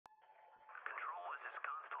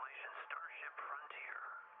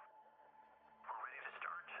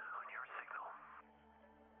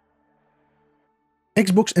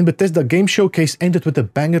Xbox and Bethesda Game Showcase ended with a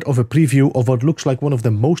banger of a preview of what looks like one of the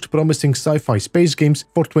most promising sci-fi space games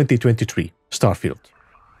for 2023, Starfield.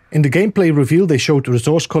 In the gameplay reveal, they showed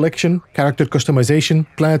resource collection, character customization,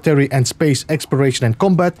 planetary and space exploration and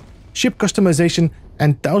combat, ship customization,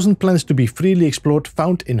 and 1,000 planets to be freely explored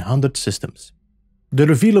found in 100 systems. The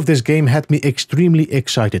reveal of this game had me extremely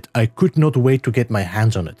excited. I could not wait to get my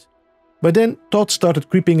hands on it. But then thoughts started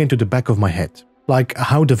creeping into the back of my head, like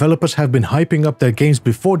how developers have been hyping up their games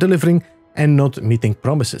before delivering and not meeting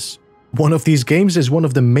promises. One of these games is one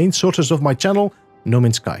of the main sources of my channel, No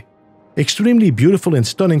Man's Sky. Extremely beautiful and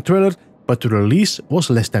stunning trailer, but the release was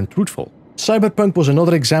less than truthful. Cyberpunk was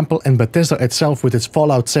another example, and Bethesda itself with its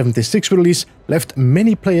Fallout 76 release left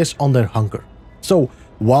many players on their hunger. So,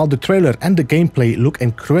 while the trailer and the gameplay look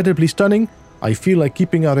incredibly stunning, I feel like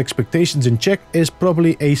keeping our expectations in check is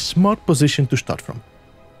probably a smart position to start from.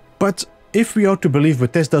 But if we are to believe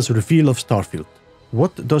Bethesda's reveal of Starfield,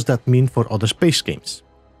 what does that mean for other space games?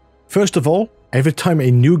 First of all, every time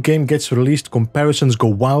a new game gets released, comparisons go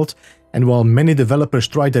wild, and while many developers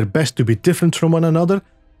try their best to be different from one another,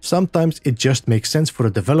 sometimes it just makes sense for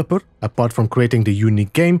a developer, apart from creating the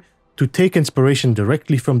unique game, to take inspiration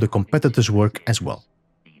directly from the competitor's work as well.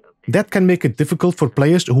 That can make it difficult for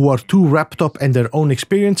players who are too wrapped up in their own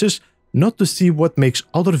experiences not to see what makes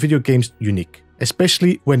other video games unique,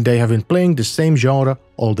 especially when they have been playing the same genre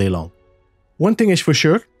all day long. One thing is for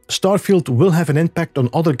sure, Starfield will have an impact on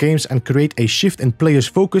other games and create a shift in players'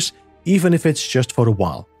 focus, even if it's just for a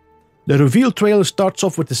while. The reveal trailer starts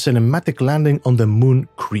off with the cinematic landing on the moon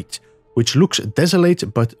Crete, which looks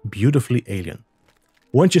desolate but beautifully alien.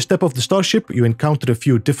 Once you step off the starship, you encounter a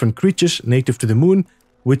few different creatures native to the moon,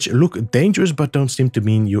 which look dangerous but don't seem to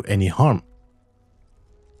mean you any harm.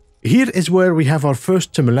 Here is where we have our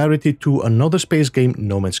first similarity to another space game,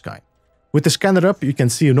 No Man's Sky. With the scanner up, you can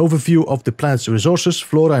see an overview of the planet's resources,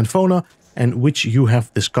 flora and fauna, and which you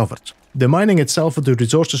have discovered. The mining itself of the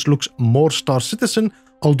resources looks more Star Citizen,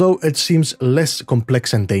 although it seems less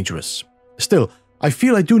complex and dangerous. Still, I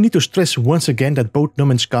feel I do need to stress once again that both No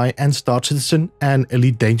Man's Sky and Star Citizen, and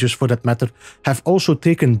Elite Dangerous for that matter, have also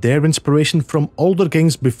taken their inspiration from older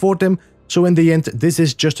games before them, so in the end this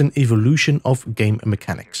is just an evolution of game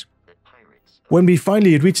mechanics. When we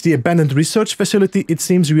finally reach the abandoned research facility, it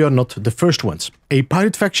seems we are not the first ones. A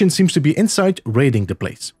pirate faction seems to be inside, raiding the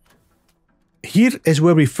place. Here is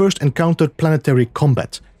where we first encounter planetary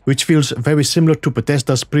combat, which feels very similar to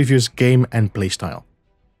Bethesda's previous game and playstyle.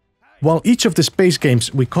 While each of the space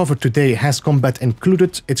games we covered today has combat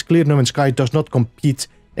included, it's clear No Man's Sky does not compete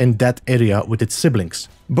in that area with its siblings.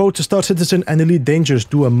 Both Star Citizen and Elite Dangerous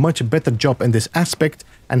do a much better job in this aspect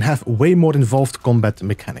and have way more involved combat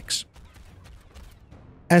mechanics.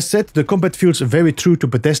 As said, the combat feels very true to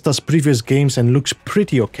Bethesda's previous games and looks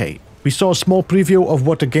pretty okay. We saw a small preview of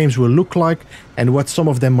what the games will look like and what some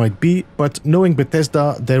of them might be, but knowing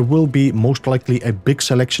Bethesda, there will be most likely a big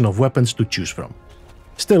selection of weapons to choose from.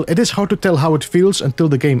 Still, it is hard to tell how it feels until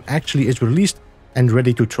the game actually is released and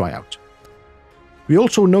ready to try out. We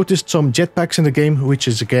also noticed some jetpacks in the game, which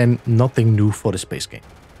is again nothing new for a space game.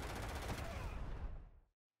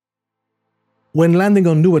 When landing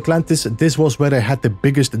on New Atlantis, this was where I had the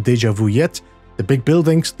biggest déjà vu yet. The big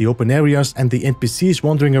buildings, the open areas and the NPCs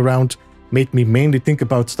wandering around made me mainly think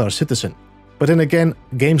about Star Citizen. But then again,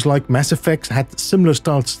 games like Mass Effect had similar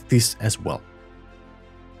styles to this as well.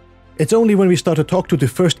 It's only when we start to talk to the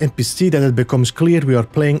first NPC that it becomes clear we are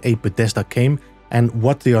playing a Bethesda game and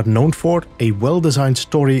what they are known for, a well-designed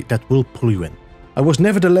story that will pull you in. I was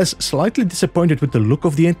nevertheless slightly disappointed with the look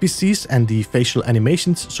of the NPCs and the facial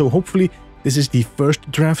animations, so hopefully this is the first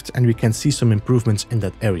draft and we can see some improvements in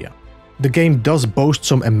that area. The game does boast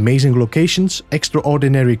some amazing locations,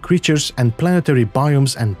 extraordinary creatures and planetary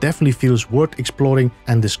biomes, and definitely feels worth exploring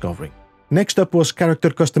and discovering. Next up was character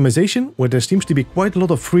customization, where there seems to be quite a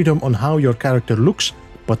lot of freedom on how your character looks,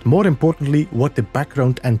 but more importantly what the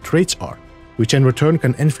background and traits are, which in return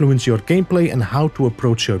can influence your gameplay and how to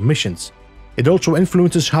approach your missions. It also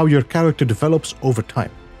influences how your character develops over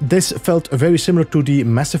time. This felt very similar to the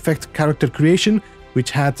Mass Effect character creation,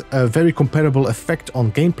 which had a very comparable effect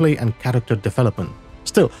on gameplay and character development.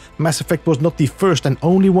 Still, Mass Effect was not the first and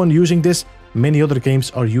only one using this, many other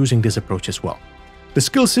games are using this approach as well. The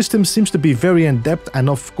skill system seems to be very in-depth and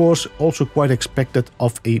of course also quite expected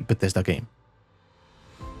of a Bethesda game.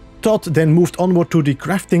 Todd then moved onward to the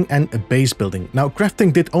crafting and base building. Now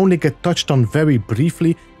crafting did only get touched on very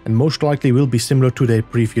briefly and most likely will be similar to their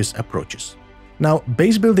previous approaches. Now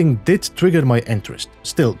base building did trigger my interest.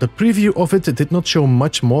 Still, the preview of it did not show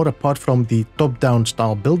much more apart from the top-down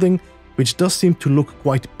style building, which does seem to look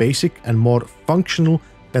quite basic and more functional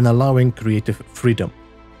than allowing creative freedom.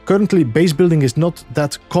 Currently, base building is not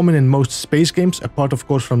that common in most space games, apart of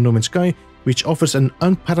course from No Man's Sky, which offers an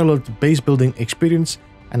unparalleled base building experience,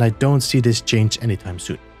 and I don't see this change anytime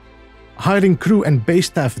soon. Hiring crew and base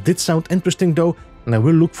staff did sound interesting though, and I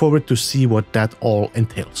will look forward to see what that all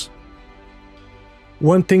entails.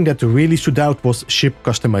 One thing that really stood out was ship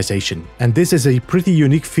customization, and this is a pretty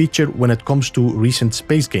unique feature when it comes to recent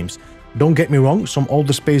space games. Don't get me wrong, some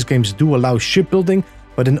older space games do allow shipbuilding,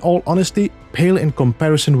 but in all honesty, pale in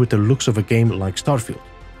comparison with the looks of a game like Starfield.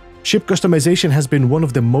 Ship customization has been one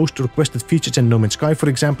of the most requested features in No Man's Sky, for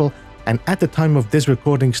example, and at the time of this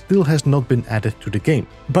recording still has not been added to the game.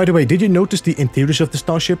 By the way, did you notice the interiors of the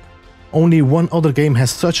starship? Only one other game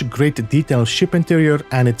has such great detailed ship interior,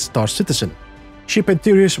 and it's Star Citizen. Ship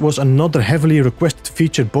interiors was another heavily requested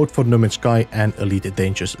feature both for No Man's Sky and Elite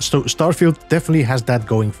Dangerous, so Starfield definitely has that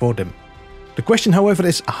going for them. The question, however,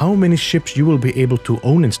 is how many ships you will be able to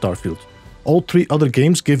own in Starfield. All three other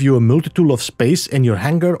games give you a multitude of space in your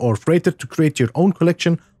hangar or freighter to create your own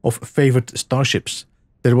collection of favorite starships.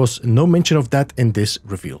 There was no mention of that in this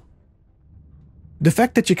reveal. The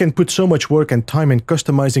fact that you can put so much work and time in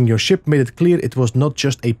customizing your ship made it clear it was not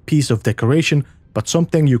just a piece of decoration, but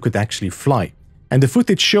something you could actually fly. And the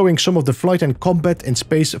footage showing some of the flight and combat in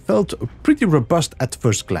space felt pretty robust at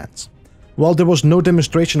first glance. While there was no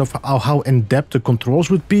demonstration of how in-depth the controls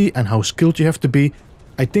would be and how skilled you have to be,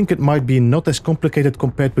 I think it might be not as complicated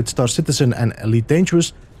compared with Star Citizen and Elite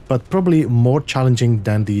Dangerous, but probably more challenging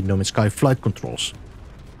than the No Man's Sky flight controls.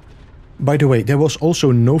 By the way, there was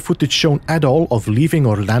also no footage shown at all of leaving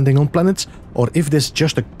or landing on planets, or if there's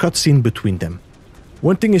just a cutscene between them.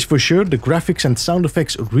 One thing is for sure, the graphics and sound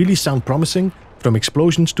effects really sound promising, from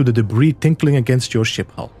explosions to the debris tinkling against your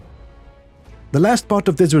ship hull. The last part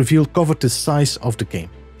of this reveal covered the size of the game.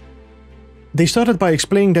 They started by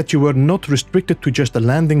explaining that you were not restricted to just the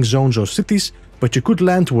landing zones or cities, but you could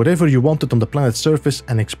land wherever you wanted on the planet's surface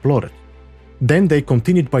and explore it. Then they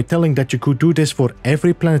continued by telling that you could do this for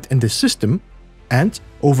every planet in the system and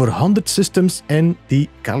over 100 systems in the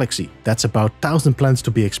galaxy. That's about 1,000 planets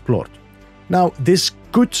to be explored. Now, this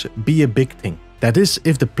could be a big thing. That is,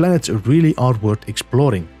 if the planets really are worth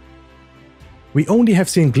exploring. We only have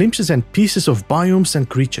seen glimpses and pieces of biomes and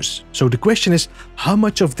creatures, so the question is how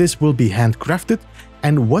much of this will be handcrafted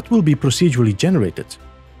and what will be procedurally generated.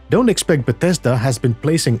 Don't expect Bethesda has been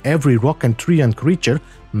placing every rock and tree and creature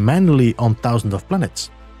manually on thousands of planets.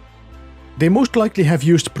 They most likely have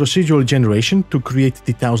used procedural generation to create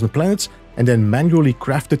the 1,000 planets and then manually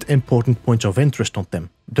crafted important points of interest on them.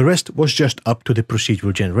 The rest was just up to the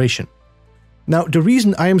procedural generation. Now, the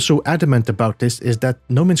reason I am so adamant about this is that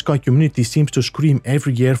No Man's Sky community seems to scream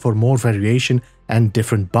every year for more variation and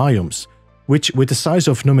different biomes, which with the size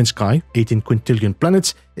of No Man's Sky, 18 quintillion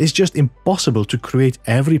planets, is just impossible to create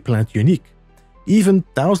every planet unique. Even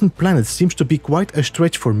 1,000 planets seems to be quite a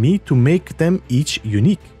stretch for me to make them each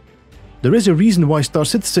unique. There is a reason why Star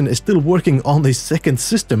Citizen is still working on a second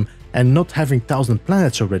system and not having 1,000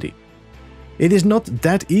 planets already. It is not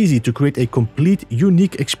that easy to create a complete,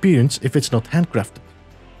 unique experience if it's not handcrafted.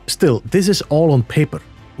 Still, this is all on paper.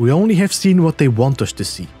 We only have seen what they want us to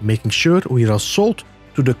see, making sure we are sold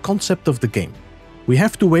to the concept of the game. We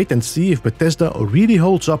have to wait and see if Bethesda really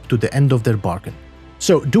holds up to the end of their bargain.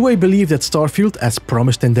 So, do I believe that Starfield, as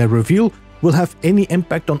promised in their reveal, will have any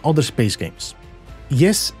impact on other space games?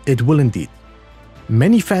 Yes, it will indeed.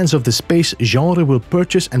 Many fans of the space genre will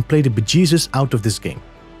purchase and play the bejesus out of this game.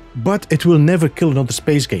 But it will never kill another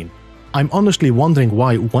space game. I'm honestly wondering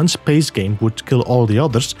why one space game would kill all the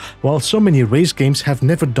others, while so many race games have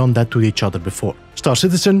never done that to each other before. Star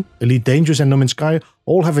Citizen, Elite Dangerous and No Man's Sky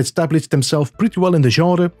all have established themselves pretty well in the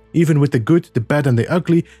genre. Even with the good, the bad and the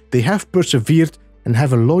ugly, they have persevered and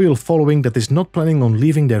have a loyal following that is not planning on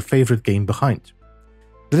leaving their favorite game behind.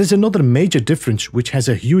 There is another major difference which has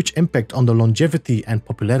a huge impact on the longevity and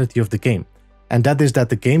popularity of the game. And that is that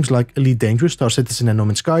the games like Elite Dangerous, Star Citizen and No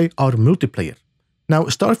Man's Sky are multiplayer. Now,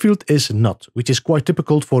 Starfield is not, which is quite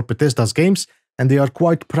typical for Bethesda's games, and they are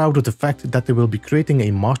quite proud of the fact that they will be creating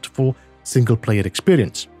a masterful single-player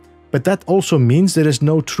experience. But that also means there is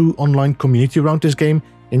no true online community around this game,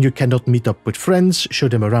 and you cannot meet up with friends, show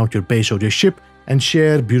them around your base or your ship, and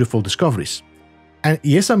share beautiful discoveries. And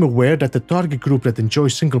yes, I'm aware that the target group that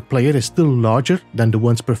enjoys single-player is still larger than the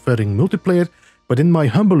ones preferring multiplayer, but in my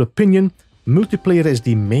humble opinion, multiplayer is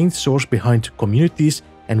the main source behind communities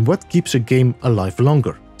and what keeps a game alive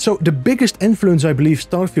longer. So the biggest influence I believe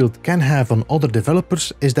Starfield can have on other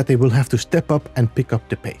developers is that they will have to step up and pick up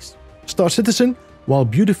the pace. Star Citizen, while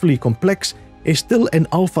beautifully complex, is still in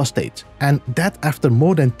alpha state, and that after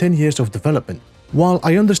more than 10 years of development. While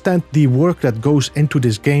I understand the work that goes into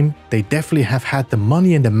this game, they definitely have had the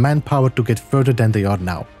money and the manpower to get further than they are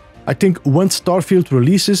now. I think once Starfield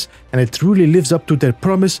releases and it truly lives up to their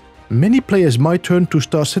promise, many players might turn to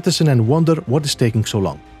Star Citizen and wonder what is taking so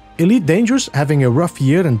long. Elite Dangerous, having a rough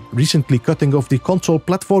year and recently cutting off the console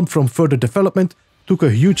platform from further development, took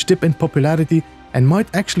a huge dip in popularity and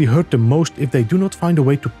might actually hurt the most if they do not find a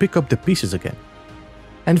way to pick up the pieces again.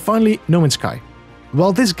 And finally, No Man's Sky.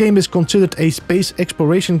 While this game is considered a space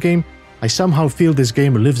exploration game, I somehow feel this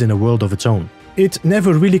game lives in a world of its own. It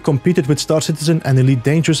never really competed with Star Citizen and Elite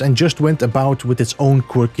Dangerous and just went about with its own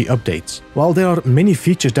quirky updates. While there are many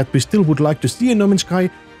features that we still would like to see in No Man's Sky,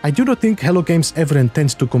 I do not think Hello Games ever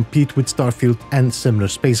intends to compete with Starfield and similar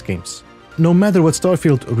space games. No matter what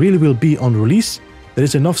Starfield really will be on release, there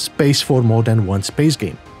is enough space for more than one space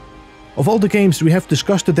game. Of all the games we have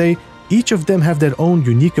discussed today, each of them have their own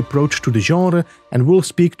unique approach to the genre and will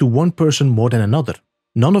speak to one person more than another.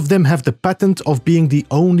 None of them have the patent of being the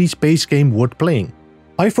only space game worth playing.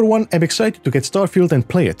 I for one am excited to get Starfield and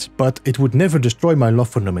play it, but it would never destroy my love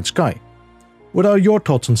for No Man's Sky. What are your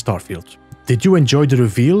thoughts on Starfield? Did you enjoy the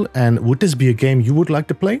reveal and would this be a game you would like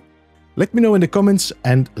to play? Let me know in the comments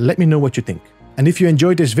and let me know what you think. And if you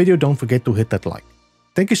enjoyed this video, don't forget to hit that like.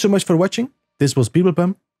 Thank you so much for watching. This was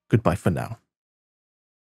Beeblebum. Goodbye for now.